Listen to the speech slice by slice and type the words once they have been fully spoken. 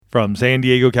From San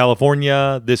Diego,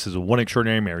 California, this is One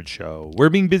Extraordinary Marriage Show. Where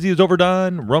being busy is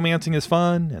overdone, romancing is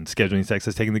fun, and scheduling sex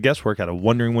is taking the guesswork out of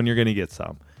wondering when you're going to get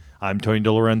some. I'm Tony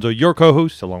DeLorenzo, your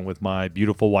co-host, along with my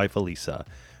beautiful wife, Elisa.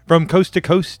 From coast to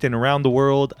coast and around the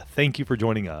world, thank you for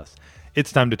joining us.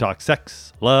 It's time to talk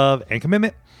sex, love, and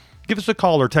commitment. Give us a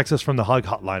call or text us from the Hug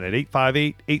Hotline at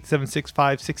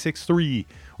 858-876-5663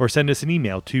 or send us an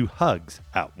email to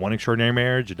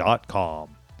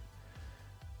hugs@oneextraordinarymarriage.com.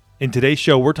 In today's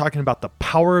show, we're talking about the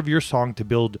power of your song to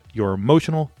build your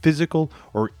emotional, physical,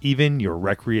 or even your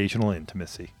recreational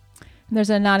intimacy.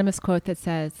 There's an anonymous quote that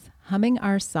says, "Humming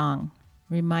our song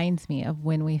reminds me of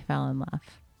when we fell in love."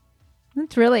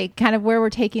 That's really kind of where we're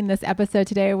taking this episode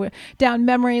today. We're down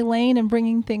memory lane and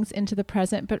bringing things into the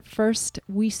present. But first,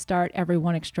 we start every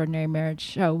One Extraordinary Marriage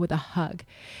show with a hug.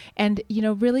 And,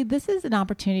 really, this is an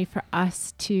opportunity for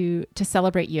us to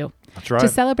celebrate you. That's right. To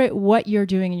celebrate what you're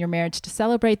doing in your marriage, to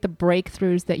celebrate the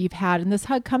breakthroughs that you've had. And this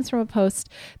hug comes from a post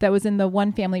that was in the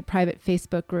One Family private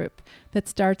Facebook group that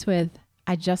starts with,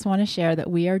 "I just want to share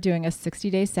that we are doing a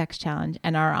 60-day sex challenge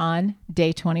and are on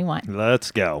day 21.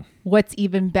 Let's go. What's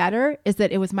even better is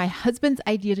that it was my husband's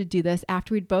idea to do this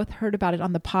after we'd both heard about it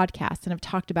on the podcast and have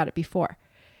talked about it before.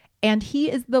 And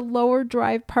he is the lower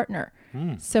drive partner.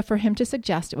 So for him to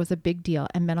suggest it was a big deal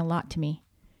and meant a lot to me.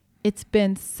 It's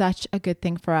been such a good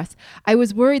thing for us. I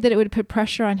was worried that it would put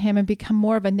pressure on him and become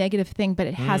more of a negative thing, but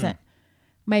it hasn't.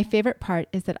 My favorite part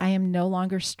is that I am no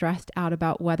longer stressed out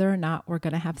about whether or not we're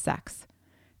going to have sex."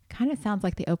 Kind of sounds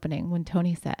like the opening when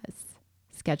Tony says,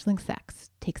 "Scheduling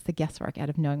sex takes the guesswork out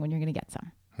of knowing when you're going to get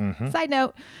some." Side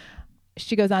note,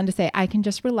 she goes on to say, "I can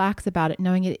just relax about it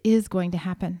knowing it is going to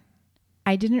happen.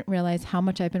 I didn't realize how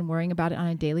much I've been worrying about it on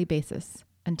a daily basis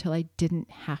until I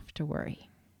didn't have to worry."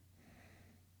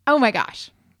 Oh my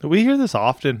gosh. We hear this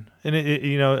often, and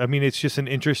it's just an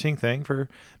interesting thing for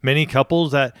many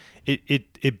couples that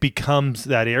it becomes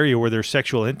that area where their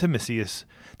sexual intimacy is,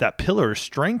 that pillar is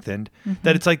strengthened,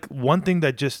 that it's like one thing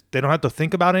that just they don't have to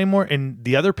think about anymore, and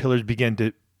the other pillars begin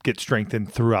to get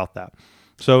strengthened throughout that.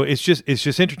 So it's just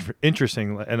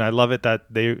interesting, and I love it that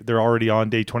they're already on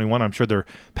day 21. I'm sure they're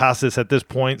past this at this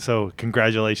point, so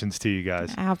congratulations to you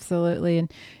guys. Absolutely.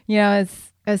 And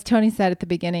as Tony said at the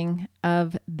beginning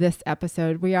of this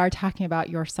episode, we are talking about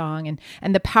your song and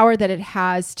the power that it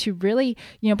has to really,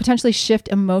 potentially shift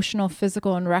emotional,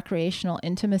 physical, and recreational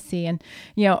intimacy. And,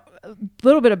 a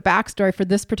little bit of backstory for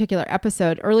this particular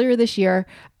episode. Earlier this year,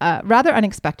 rather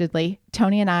unexpectedly,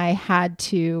 Tony and I had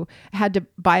to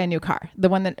buy a new car. The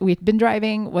one that we'd been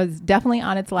driving was definitely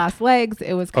on its last legs.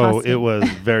 It was costing. It was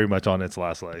very much on its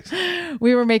last legs.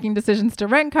 We were making decisions to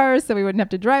rent cars so we wouldn't have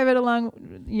to drive it along,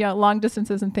 long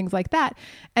distances and things like that.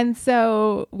 And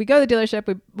so we go to the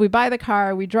dealership, we buy the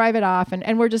car, we drive it off,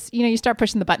 and we're just, you start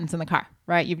pushing the buttons in the car,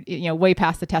 right? You way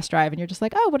past the test drive, and you're just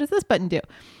like, oh, what does this button do?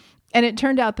 And it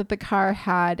turned out that the car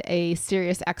had a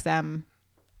Sirius XM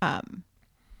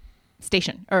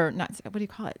station, or not, what do you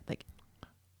call it? Like,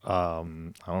 I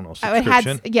don't know,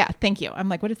 subscription? Thank you. I'm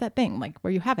like, what is that thing? Like,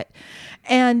 where you have it?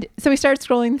 And so we started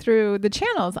scrolling through the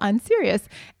channels on Sirius,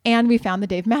 and we found the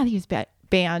Dave Matthews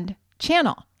Band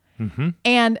channel.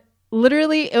 And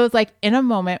literally, it was like in a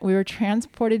moment, we were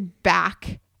transported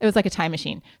back. It was like a time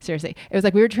machine. Seriously. It was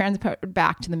like we were transported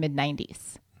back to the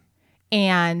mid-90s.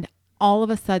 And all of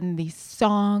a sudden, these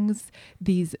songs,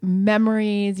 these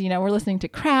memories, we're listening to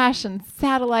Crash and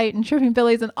Satellite and Chirping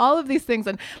Billies and all of these things.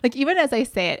 And like, even as I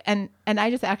say it, and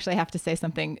I just actually have to say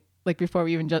something like before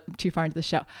we even jump too far into the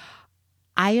show,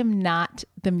 I am not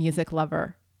the music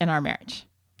lover in our marriage.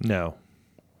 No.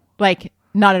 Like,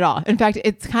 not at all. In fact,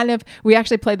 it's kind of, we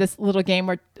actually play this little game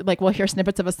where like we'll hear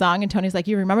snippets of a song and Tony's like,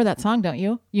 "You remember that song, don't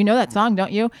you? You know that song,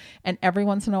 don't you?" And every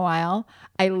once in a while,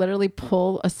 I literally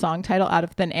pull a song title out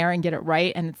of thin air and get it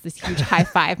right. And it's this huge high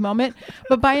five moment.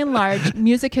 But by and large,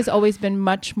 music has always been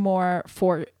much more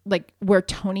for like where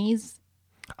Tony's.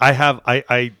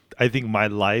 I think my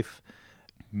life,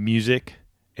 music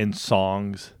and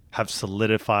songs have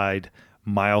solidified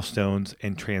milestones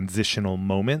and transitional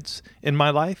moments in my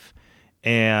life.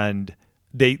 And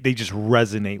they just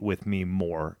resonate with me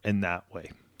more in that way.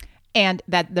 And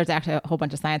that there's actually a whole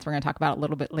bunch of science we're going to talk about a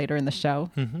little bit later in the show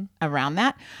around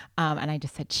that. And I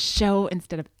just said show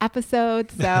instead of episode.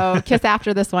 So kiss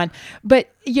after this one. But,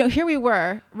 here we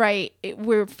were, right?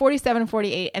 We're 47,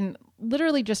 48, and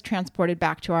literally just transported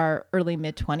back to our early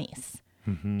mid-20s.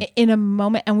 In a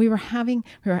moment, and we were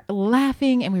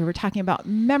laughing, and we were talking about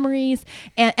memories.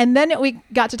 And then we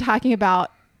got to talking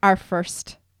about our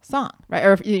first song, right?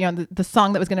 Or, the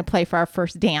song that was going to play for our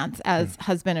first dance as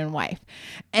husband and wife.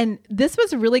 And this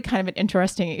was really kind of an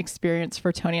interesting experience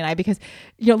for Tony and I, because,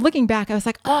 looking back, I was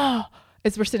like, oh,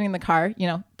 as we're sitting in the car,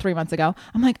 3 months ago,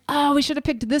 I'm like, oh, we should have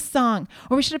picked this song,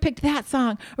 or we should have picked that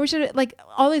song, or we should have, like,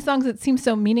 all these songs that seem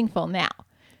so meaningful now.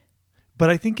 But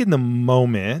I think in the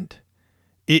moment,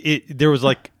 there was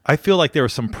like, I feel like there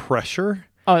was some pressure.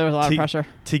 Oh, there was a lot of pressure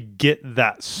to get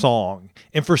that song.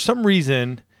 And for some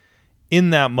reason,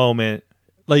 in that moment,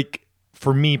 like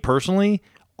for me personally,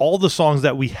 all the songs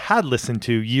that we had listened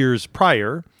to years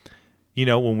prior,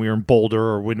 when we were in Boulder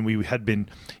or when we had been,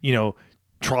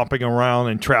 tromping around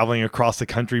and traveling across the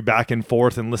country back and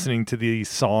forth and listening to these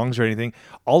songs or anything,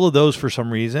 all of those, for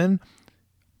some reason,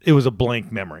 it was a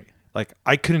blank memory. Like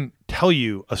I couldn't tell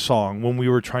you a song when we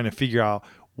were trying to figure out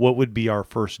what would be our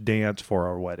first dance for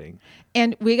our wedding.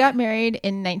 And we got married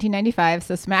in 1995,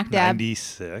 so smack dab.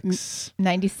 96.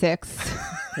 96.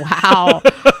 Wow.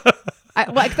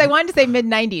 Because I wanted to say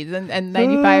mid-90s and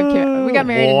 95. We got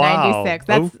married in 96.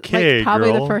 That's okay,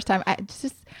 probably girl. the first time.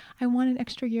 I want an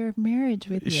extra year of marriage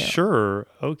with you. Sure.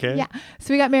 Okay. Yeah.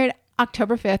 So we got married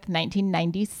October 5th,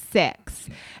 1996.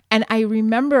 And I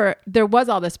remember there was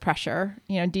all this pressure.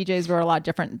 DJs were a lot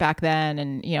different back then.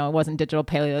 And, it wasn't digital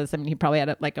playlists. I mean, he probably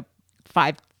had like a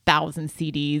 5,000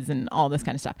 CDs and all this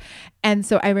kind of stuff. And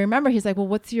so I remember he's like, well,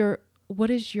 what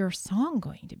is your song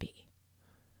going to be?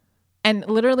 And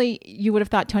literally you would have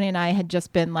thought Tony and I had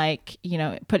just been like,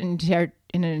 put in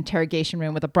an interrogation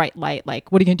room with a bright light.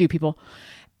 Like, what are you going to do, people?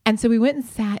 And so we went and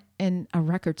sat in a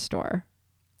record store.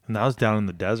 And that was down in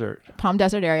the desert. Palm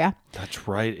Desert area. That's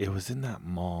right. It was in that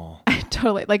mall.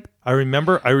 Totally. Like I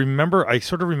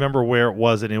sort of remember where it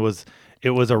was, and it was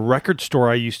a record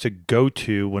store I used to go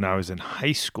to when I was in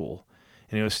high school.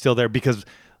 And it was still there because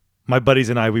my buddies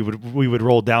and I, we would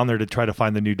roll down there to try to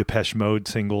find the new Depeche Mode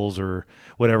singles or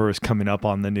whatever was coming up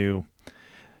on the new,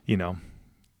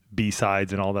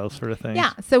 B-sides and all those sort of things.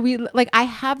 Yeah. So I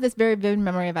have this very vivid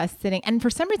memory of us sitting. And for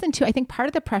some reason too, I think part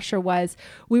of the pressure was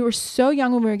we were so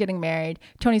young when we were getting married.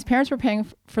 Tony's parents were paying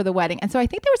for the wedding. And so I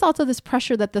think there was also this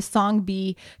pressure that the song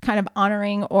be kind of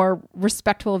honoring or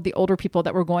respectful of the older people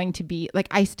that were going to be like,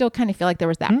 I still kind of feel like there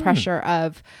was that pressure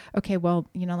of, okay, well,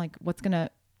 like what's going to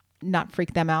not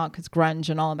freak them out because grunge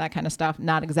and all of that kind of stuff,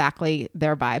 not exactly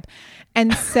their vibe.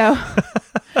 And so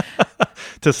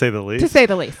to say the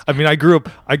least. I mean, I grew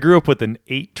up with an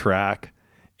 8-track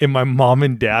in my mom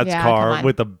and dad's car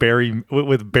with Barry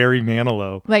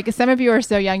Manilow. Like some of you are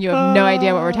so young, you have no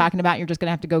idea what we're talking about. You're just going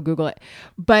to have to go Google it.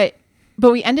 But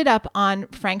we ended up on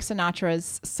Frank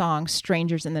Sinatra's song,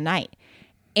 Strangers in the Night.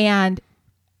 And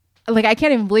like, I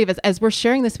can't even believe it. As we're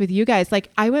sharing this with you guys, like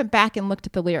I went back and looked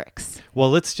at the lyrics. Well,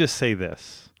 let's just say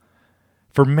this.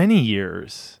 For many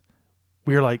years,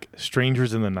 we were like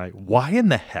Strangers in the Night. Why in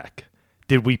the heck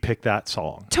did we pick that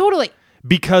song? Totally.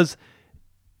 Because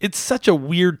it's such a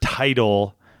weird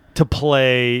title to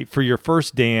play for your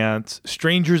first dance,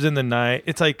 Strangers in the Night.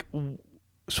 It's like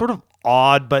sort of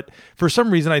odd, but for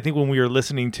some reason, I think when we were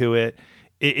listening to it,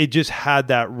 it just had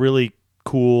that really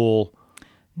cool...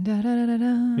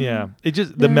 Yeah, it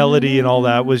just the melody and all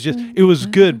that was just it was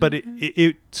good, but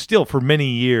it still for many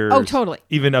years. Oh, totally.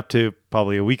 Even up to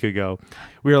probably a week ago,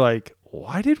 we were like,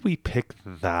 why did we pick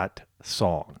that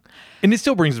song? And it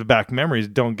still brings back memories.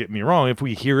 Don't get me wrong. If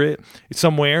we hear it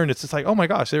somewhere and it's just like, oh my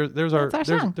gosh, there's our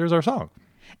song.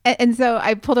 And so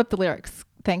I pulled up the lyrics.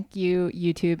 Thank you,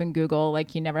 YouTube and Google.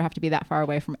 Like you never have to be that far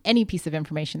away from any piece of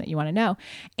information that you want to know.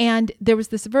 And there was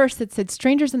this verse that said,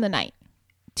 "Strangers in the night.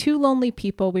 Two lonely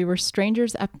people, we were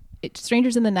strangers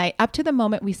in the night, up to the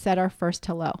moment we said our first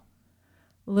hello.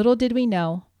 Little did we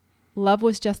know, love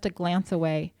was just a glance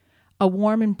away, a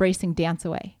warm embracing dance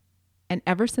away. And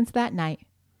ever since that night,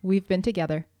 we've been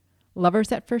together,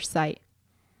 lovers at first sight,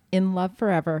 in love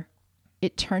forever.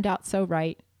 It turned out so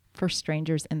right for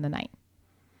strangers in the night."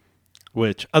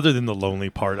 Which, other than the lonely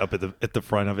part up at the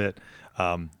front of it,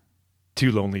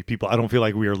 two lonely people. I don't feel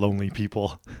like we are lonely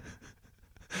people.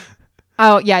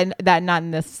 Oh, yeah, that not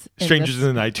in this. Strangers in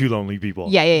the Night, two lonely people.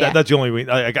 Yeah. That's the only way.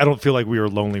 I don't feel like we were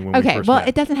lonely when we first met.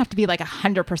 It doesn't have to be like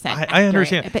 100%. I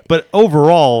understand. But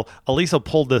overall, Elisa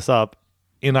pulled this up,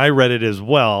 and I read it as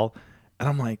well, and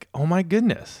I'm like, oh my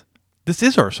goodness, this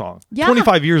is our song. Yeah.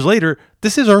 25 years later,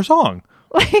 this is our song.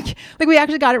 Like we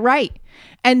actually got it right.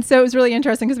 And so it was really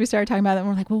interesting because we started talking about it, and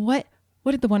we're like, well, what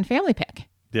did the one family pick?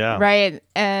 Yeah. Right.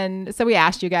 And so we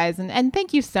asked you guys, and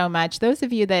thank you so much. Those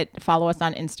of you that follow us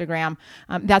on Instagram,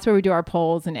 that's where we do our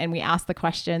polls and we ask the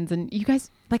questions. And you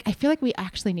guys, like, I feel like we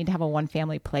actually need to have a one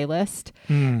family playlist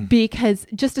because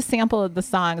just a sample of the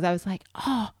songs, I was like,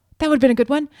 oh, that would have been a good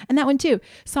one. And that one too.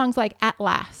 Songs like At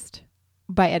Last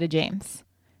by Etta James.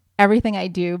 Everything I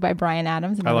Do by Bryan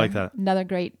Adams. I like that. Another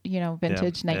great,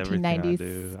 vintage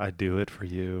 1990s. I do it for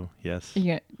you. Yes.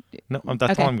 Yeah. No,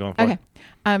 that's all I'm going for.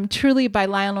 Okay. Truly by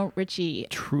Lionel Richie.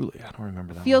 Truly, I don't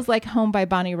remember that. Feels Like Home by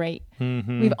Bonnie Raitt.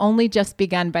 Mm-hmm. We've Only Just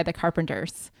Begun by the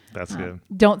Carpenters. That's good.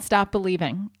 Don't Stop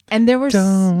Believing. And there were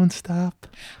Don't Stop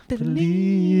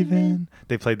Believing.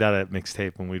 They played that at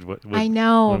mixtape when we'd I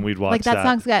know. when we'd watch like that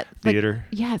song's got theater.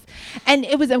 Yes. And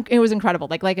it was incredible.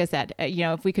 Like I said,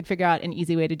 if we could figure out an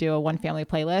easy way to do a one family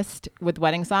playlist with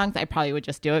wedding songs, I probably would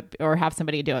just do it or have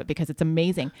somebody do it because it's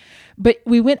amazing. But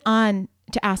we went on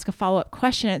to ask a follow-up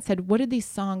question. And it said, what did these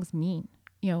songs mean?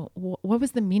 What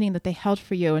was the meaning that they held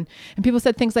for you? And people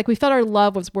said things like, we felt our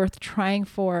love was worth trying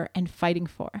for and fighting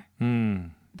for.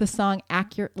 The song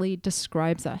accurately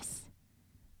describes us.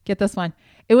 Get this one.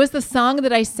 It was the song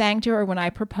that I sang to her when I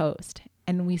proposed,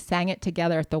 and we sang it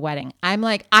together at the wedding.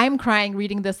 I'm crying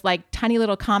reading this like tiny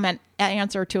little comment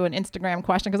answer to an Instagram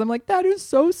question because I'm like, that is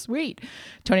so sweet.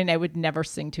 Tony and I would never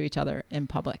sing to each other in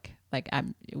public. Like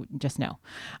just no.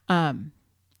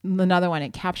 Another one,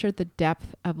 it captured the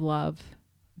depth of love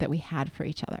that we had for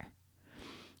each other.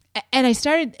 And I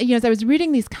started, as I was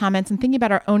reading these comments and thinking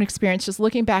about our own experience, just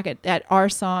looking back at our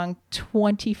song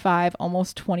 25,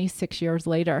 almost 26 years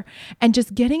later, and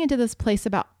just getting into this place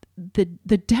about the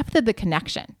depth of the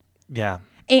connection. Yeah.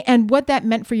 And what that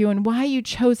meant for you and why you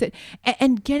chose it.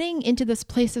 And getting into this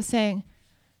place of saying,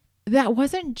 that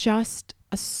wasn't just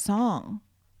a song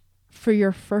for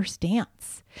your first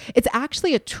dance. It's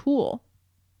actually a tool,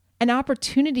 an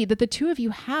opportunity that the two of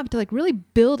you have to like really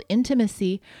build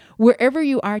intimacy wherever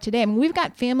you are today. I mean, we've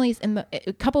got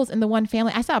couples in the one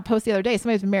family. I saw a post the other day.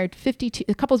 Somebody's been married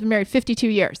a couple's been married 52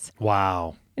 years.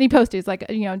 Wow. And he posted, it's like,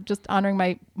 just honoring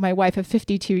my wife of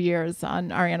 52 years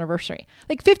on our anniversary.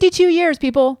 Like 52 years,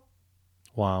 people.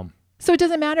 Wow. So it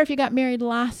doesn't matter if you got married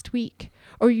last week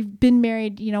or you've been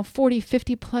married, 40,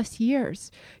 50 plus years.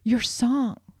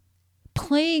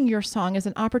 Playing your song is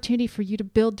an opportunity for you to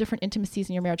build different intimacies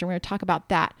in your marriage. And we're going to talk about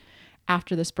that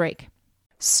after this break.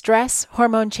 Stress,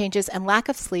 hormone changes, and lack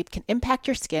of sleep can impact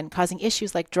your skin, causing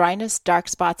issues like dryness, dark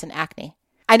spots, and acne.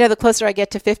 I know the closer I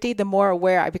get to 50, the more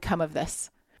aware I become of this.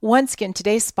 OneSkin,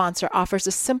 today's sponsor, offers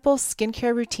a simple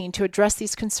skincare routine to address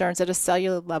these concerns at a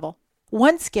cellular level.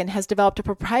 OneSkin has developed a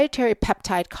proprietary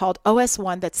peptide called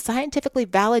OS1 that's scientifically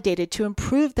validated to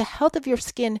improve the health of your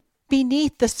skin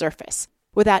beneath the surface,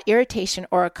 without irritation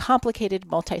or a complicated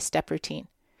multi-step routine.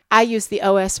 I use the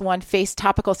OS1 face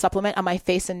topical supplement on my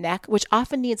face and neck, which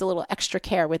often needs a little extra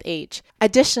care with age.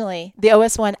 Additionally, the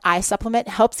OS1 eye supplement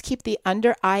helps keep the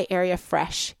under eye area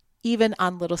fresh, even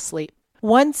on little sleep.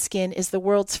 OneSkin is the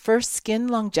world's first skin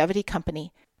longevity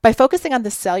company. By focusing on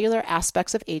the cellular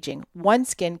aspects of aging,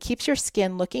 OneSkin keeps your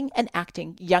skin looking and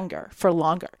acting younger for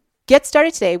longer. Get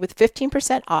started today with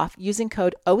 15% off using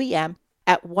code OEM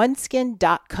at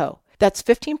oneskin.co. That's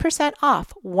 15%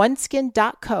 off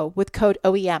oneskin.co with code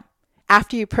OEM.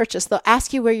 After you purchase, they'll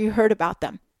ask you where you heard about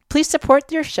them. Please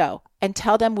support your show and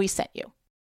tell them we sent you.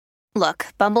 Look,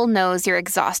 Bumble knows you're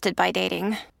exhausted by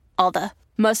dating. All the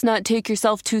must not take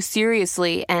yourself too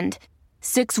seriously and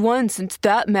 6'1" since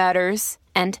that matters.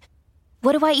 And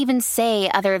what do I even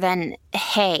say other than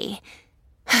hey?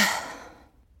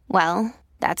 Well,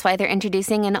 that's why they're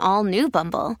introducing an all-new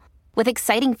Bumble. With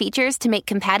exciting features to make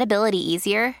compatibility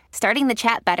easier, starting the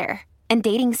chat better, and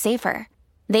dating safer.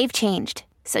 They've changed,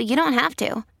 so you don't have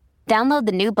to. Download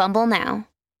the new Bumble now.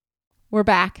 We're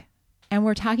back, and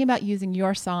we're talking about using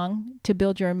your song to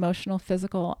build your emotional,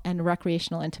 physical, and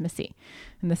recreational intimacy.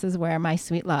 And this is where, my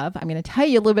sweet love, I'm going to tell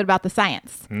you a little bit about the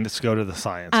science. Let's go to the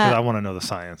science, because I want to know the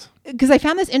science. Because I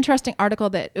found this interesting article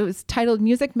that it was titled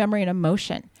Music, Memory, and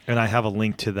Emotion. And I have a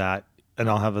link to that. And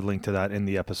I'll have a link to that in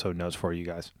the episode notes for you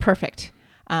guys. Perfect.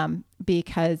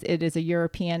 Because it is a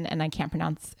European and I can't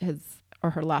pronounce his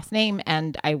or her last name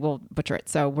and I will butcher it.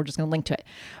 So we're just going to link to it.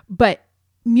 But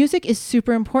music is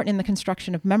super important in the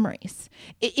construction of memories.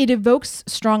 It evokes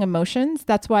strong emotions.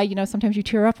 That's why, sometimes you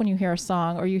tear up when you hear a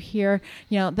song or you hear,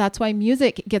 that's why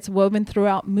music gets woven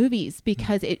throughout movies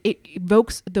because it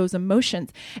evokes those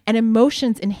emotions, and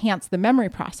emotions enhance the memory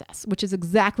process, which is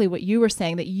exactly what you were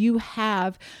saying, that you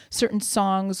have certain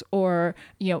songs or,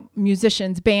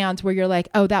 musicians, bands where you're like,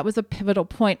 oh, that was a pivotal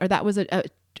point, or that was a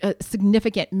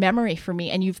significant memory for me,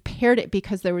 and you've paired it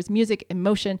because there was music,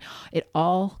 emotion, it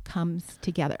all comes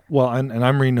together. Well, and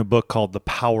I'm reading a book called The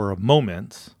Power of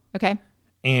Moments. Okay.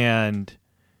 And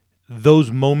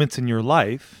those moments in your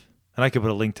life, and I could put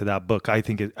a link to that book. I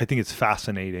think it's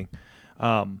fascinating.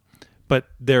 But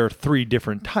there are 3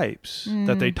 different types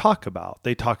that they talk about.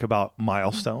 They talk about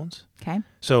milestones. Okay.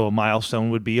 So a milestone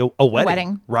would be a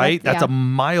wedding, right? That's a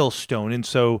milestone. And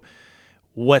so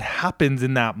what happens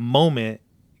in that moment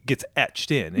gets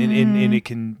etched in and it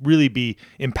can really be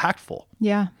impactful.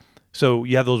 Yeah. So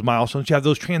you have those milestones, you have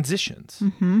those transitions.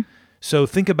 So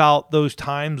think about those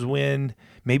times when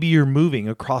maybe you're moving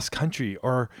across country,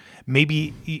 or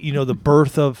maybe, the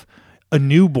birth of a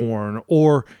newborn,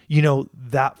 or,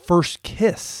 that first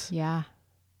kiss. Yeah.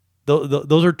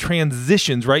 Those are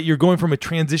transitions, right? You're going from a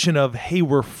transition of, hey,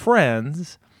 we're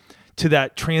friends, to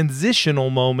that transitional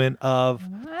moment of,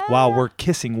 wow, we're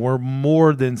kissing. We're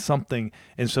more than something.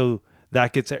 And so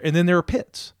that gets there. And then there are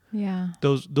pits. Yeah.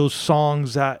 Those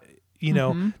songs that,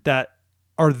 that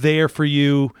are there for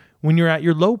you when you're at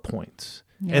your low points.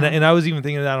 Yeah. And I was even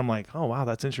thinking of that. I'm like, oh, wow,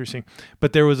 that's interesting.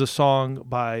 But there was a song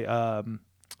by,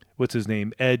 what's his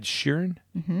name? Ed Sheeran,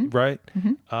 right?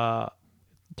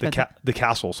 The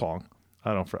Castle song.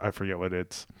 I forget what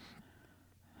it's.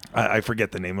 I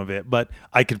forget the name of it, but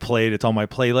I could play it. It's on my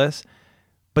playlist.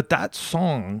 But that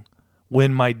song,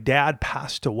 when my dad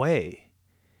passed away,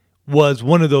 was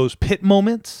one of those pit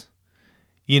moments,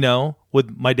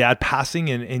 with my dad passing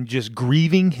and just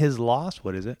grieving his loss.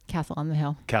 What is it? Castle on the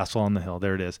Hill. Castle on the Hill.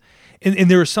 There it is.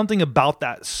 And there was something about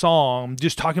that song,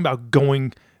 just talking about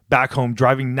going back home,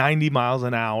 driving 90 miles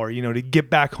an hour, to get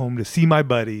back home, to see my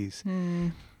buddies.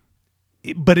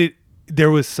 But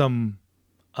there was some,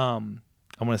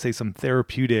 I want to say some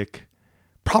therapeutic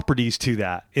properties to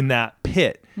that in that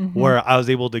pit where I was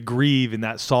able to grieve, and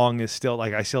that song is still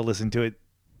like, I still listen to it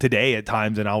today at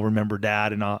times, and I'll remember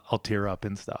Dad, and I'll tear up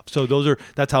and stuff. So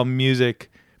that's how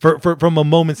music, from a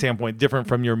moment standpoint, different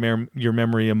from your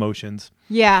memory emotions.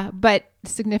 Yeah, but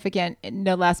significant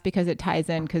no less, because it ties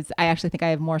in, because I actually think I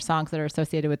have more songs that are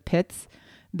associated with pits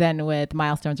than with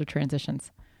milestones or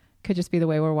transitions. Could just be the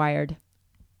way we're wired.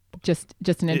 Just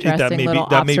an interesting little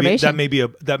observation.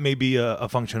 That may be a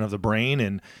function of the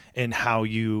brain and how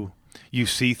you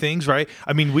see things, right?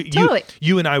 I mean, totally.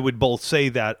 you and I would both say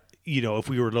that, if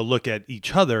we were to look at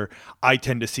each other, I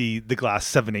tend to see the glass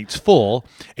 7/8 full,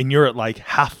 and you're at like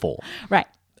half full. Right.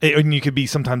 And you could be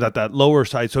sometimes at that lower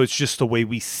side. So it's just the way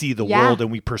we see the world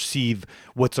and we perceive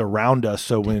what's around us.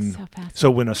 So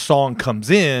when a song comes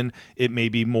in, it may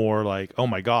be more like, oh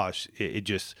my gosh, it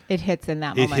hits in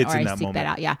that moment. Hits or in I that seek moment. that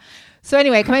out. Yeah. So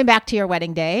anyway, coming back to your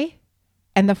wedding day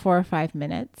and the 4 or 5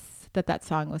 minutes that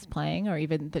song was playing, or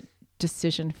even the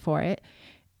decision for it,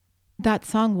 that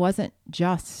song wasn't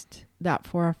just that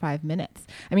 4 or 5 minutes.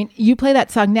 I mean, you play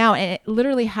that song now and it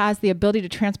literally has the ability to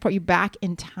transport you back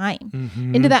in time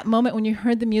into that moment when you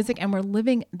heard the music and were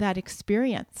living that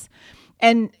experience.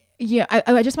 And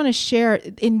I just want to share,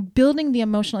 in building the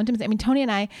emotional intimacy. I mean, Tony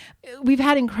and I, we've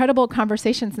had incredible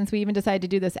conversations since we even decided to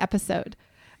do this episode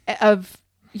of,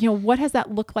 what has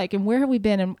that looked like, and where have we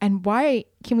been, and why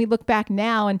can we look back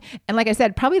now? And like I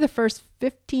said, probably the first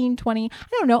 15, 20, I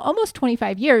don't know, almost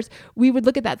 25 years, we would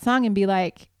look at that song and be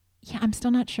like, yeah, I'm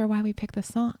still not sure why we picked this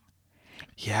song.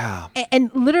 Yeah. And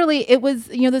literally it was,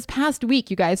 this past week,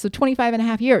 you guys, so 25 and a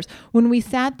half years, when we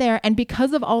sat there, and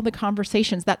because of all the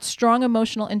conversations, that strong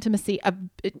emotional intimacy of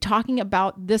talking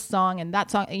about this song and that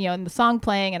song, and the song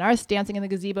playing and us dancing in the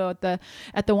gazebo at the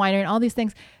winery and all these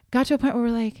things, got to a point where we're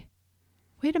like,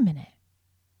 wait a minute,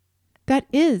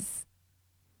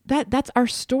 that's our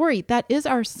story. That is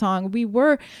our song. We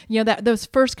were,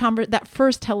 that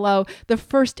first hello, the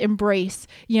first embrace,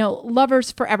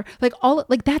 lovers forever,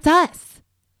 that's us.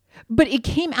 But it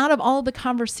came out of all the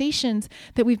conversations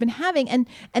that we've been having. And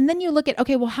then you look at,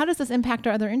 okay, well, how does this impact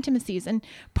our other intimacies? And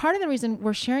part of the reason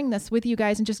we're sharing this with you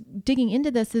guys and just digging into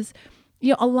this is,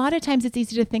 a lot of times it's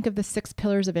easy to think of the 6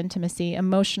 pillars of intimacy: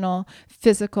 emotional,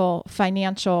 physical,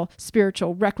 financial,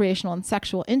 spiritual, recreational, and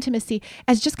sexual intimacy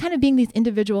as just kind of being these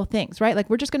individual things, right? Like,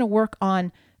 we're just going to work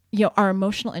on, our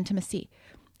emotional intimacy.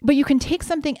 But you can take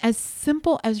something as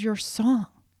simple as your song,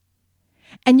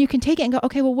 and you can take it and go,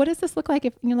 okay, well, what does this look like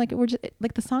if, we're just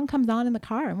like, the song comes on in the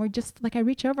car and we're just like, I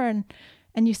reach over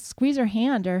and you squeeze her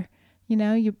hand, or,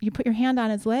 you put your hand on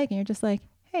his leg and you're just like,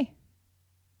 hey,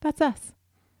 that's us.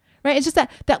 Right? It's just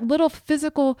that little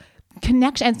physical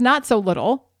connection. And it's not so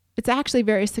little. It's actually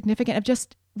very significant, of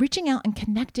just reaching out and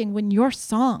connecting when your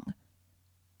song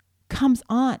comes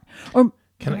on. Or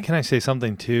can I say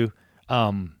something too?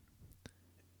 That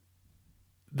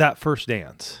first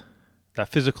dance, that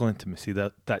physical intimacy,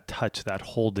 that touch, that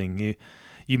holding,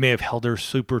 you may have held her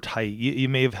super tight. You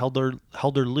may have held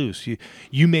her loose.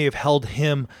 You may have held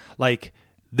him like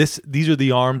this. These are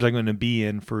the arms I'm going to be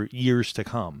in for years to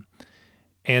come.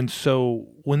 And so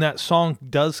when that song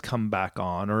does come back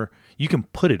on, or you can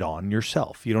put it on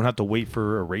yourself, you don't have to wait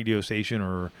for a radio station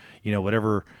or,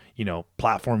 whatever,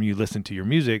 platform you listen to your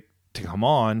music to come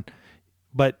on.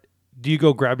 But do you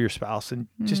go grab your spouse and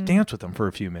just dance with them for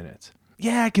a few minutes?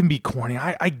 yeah, it can be corny.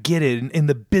 I get it. In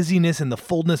the busyness and the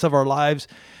fullness of our lives,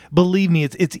 believe me,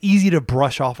 it's easy to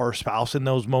brush off our spouse in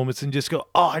those moments and just go,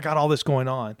 oh, I got all this going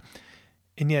on.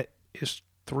 And yet, is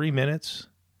 3 minutes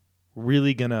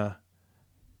really going to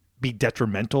be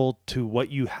detrimental to what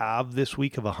you have this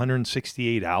week of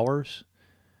 168 hours?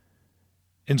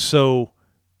 And so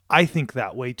I think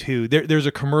that way too. There's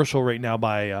a commercial right now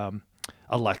by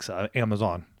Alexa,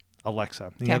 Amazon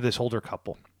Alexa. You have this older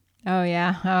couple. Oh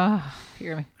yeah. Oh,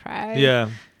 you're gonna cry. Yeah,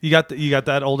 you got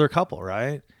that older couple,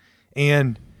 right?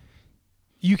 And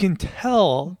you can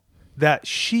tell that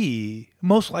she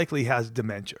most likely has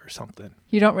dementia or something.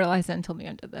 You don't realize it until the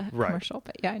end of the commercial,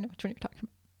 but yeah, I know which one you're talking about.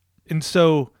 And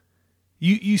so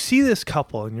you see this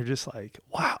couple, and you're just like,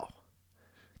 wow.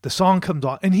 The song comes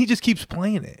on, and he just keeps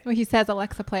playing it. Well, he says,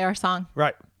 Alexa, play our song.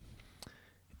 Right.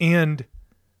 And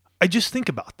I just think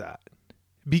about that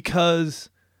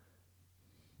because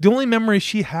the only memory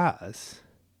she has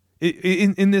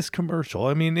in this commercial,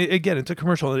 I mean, again, it's a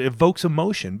commercial that evokes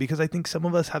emotion because I think some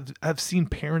of us have seen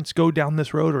parents go down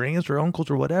this road, or aunts or uncles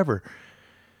or whatever.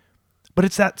 But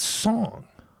it's that song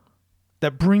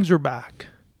that brings her back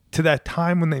to that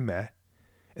time when they met,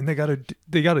 and they got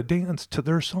to dance to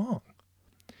their song.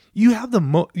 You have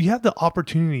the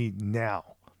opportunity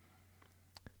now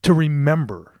to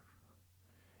remember.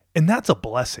 And that's a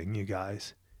blessing, you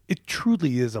guys. It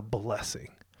truly is a blessing.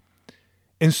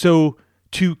 And so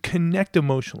to connect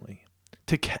emotionally,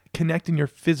 to connect in your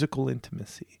physical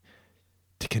intimacy,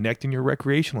 to connect in your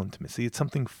recreational intimacy, it's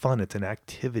something fun. It's an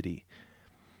activity.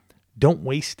 Don't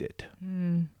waste it.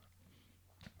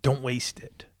 Don't waste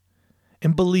it.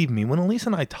 And believe me, when Elise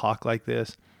and I talk like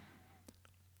this,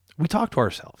 we talk to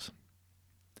ourselves.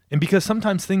 And because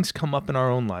sometimes things come up in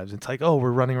our own lives, it's like, oh, we're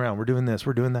running around, we're doing this,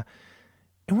 we're doing that.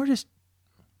 And we're just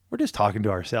talking to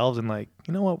ourselves and like,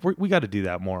 you know what, we got to do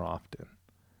that more often.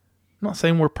 I'm not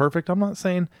saying we're perfect. I'm not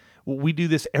saying we do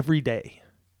this every day.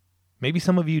 Maybe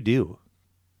some of you do.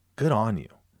 Good on you.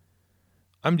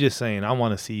 I'm just saying I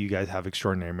want to see you guys have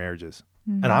extraordinary marriages.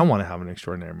 Mm-hmm. And I want to have an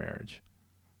extraordinary marriage.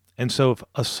 And so if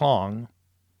a song,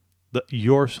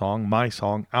 your song, my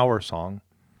song, our song,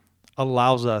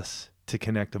 allows us to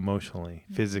connect emotionally,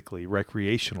 physically,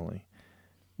 recreationally,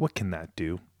 what can that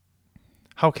do?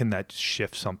 How can that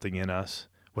shift something in us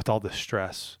with all the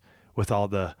stress, with all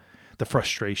the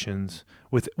frustrations,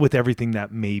 with everything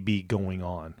that may be going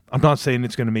on? I'm not saying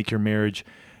it's going to make your marriage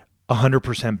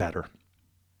 100% better.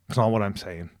 It's not what I'm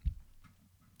saying.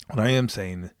 What I am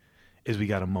saying is we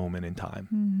got a moment in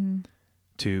time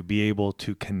to be able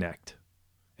to connect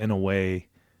in a way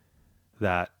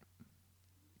that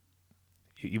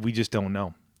we just don't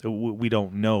know. We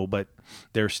don't know, but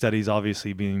there are studies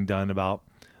obviously being done about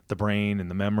the brain and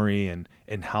the memory and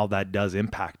how that does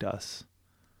impact us.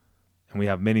 And we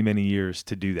have many, many years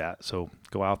to do that. So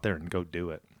go out there and go do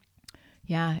it.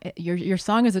 Yeah. Your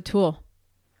song is a tool.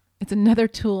 It's another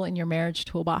tool in your marriage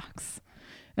toolbox.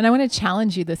 And I want to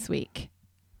challenge you this week.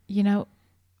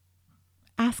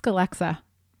 Ask Alexa,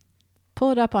 pull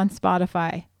it up on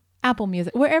Spotify, Apple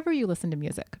Music, wherever you listen to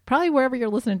music, probably wherever you're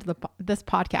listening to this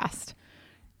podcast,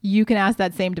 you can ask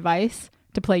that same device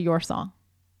to play your song.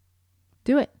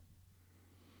 Do it.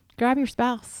 Grab your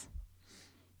spouse.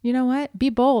 You know what? Be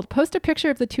bold. Post a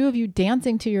picture of the two of you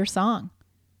dancing to your song.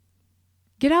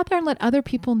 Get out there and let other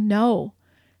people know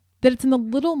that it's in the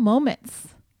little moments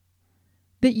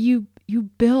that you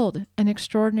build an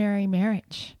extraordinary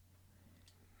marriage.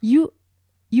 You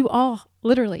all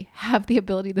literally have the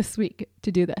ability this week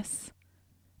to do this.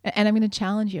 And I'm going to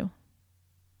challenge you.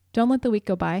 Don't let the week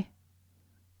go by.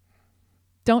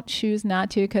 Don't choose not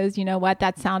to, because you know what?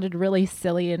 That sounded really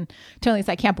silly and totally,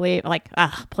 I can't believe,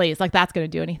 please, that's going to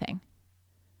do anything.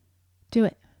 Do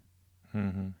it.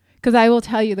 Because I will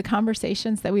tell you, the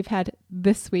conversations that we've had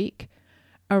this week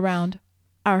around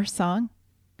our song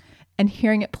and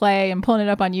hearing it play and pulling it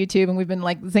up on YouTube, and we've been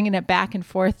singing it back and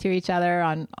forth to each other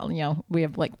on, we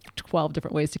have 12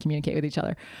 different ways to communicate with each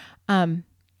other.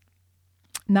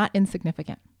 Not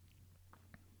insignificant.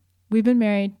 We've been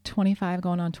married 25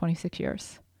 going on 26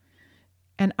 years.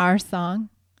 And our song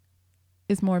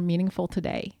is more meaningful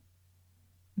today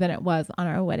than it was on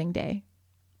our wedding day,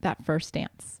 that first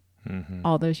dance,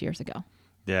 all those years ago.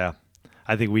 Yeah.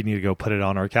 I think we need to go put it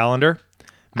on our calendar.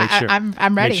 I'm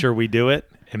ready. Make sure we do it,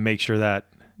 and make sure that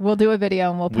we'll do a video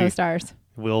and we'll post ours.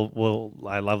 We'll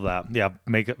I love that. Yeah,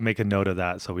 make a note of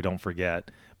that so we don't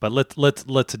forget. But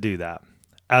let's do that.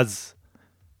 As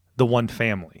the one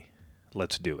family,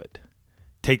 let's do it.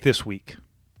 Take this week,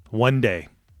 one day,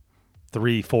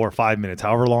 3, 4, 5 minutes,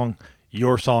 however long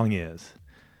your song is.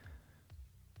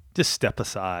 Just step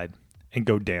aside and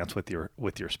go dance with your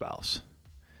spouse.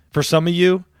 For some of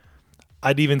you,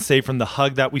 I'd even say from the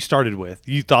hug that we started with,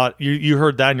 you thought you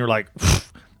heard that and you're like,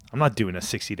 I'm not doing a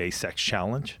 60-day sex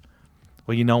challenge.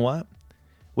 Well, you know what?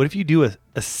 What if you do a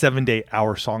 7-day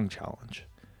hour song challenge?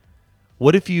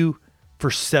 What if you,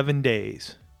 for 7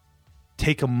 days,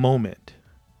 take a moment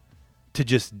to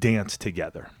just dance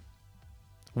together?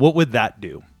 What would that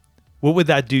do? What would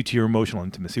that do to your emotional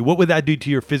intimacy? What would that do to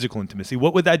your physical intimacy?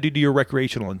 What would that do to your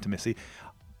recreational intimacy?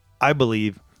 I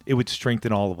believe it would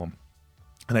strengthen all of them.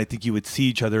 And I think you would see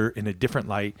each other in a different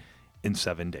light in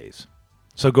 7 days.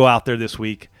 So go out there this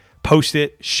week, post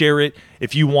it, share it.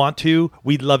 If you want to,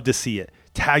 we'd love to see it.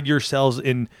 Tag yourselves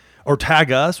in, or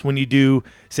tag us when you do,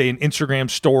 say, an Instagram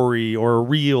story or a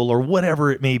reel or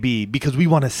whatever it may be, because we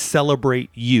want to celebrate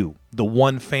you, the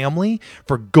one family,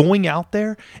 for going out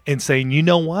there and saying, you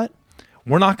know what?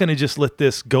 We're not going to just let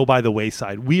this go by the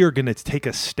wayside. We are going to take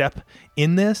a step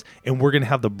in this, and we're going to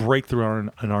have the breakthrough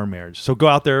in our marriage. So go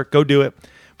out there, go do it.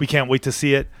 We can't wait to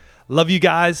see it. Love you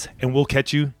guys, and we'll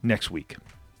catch you next week.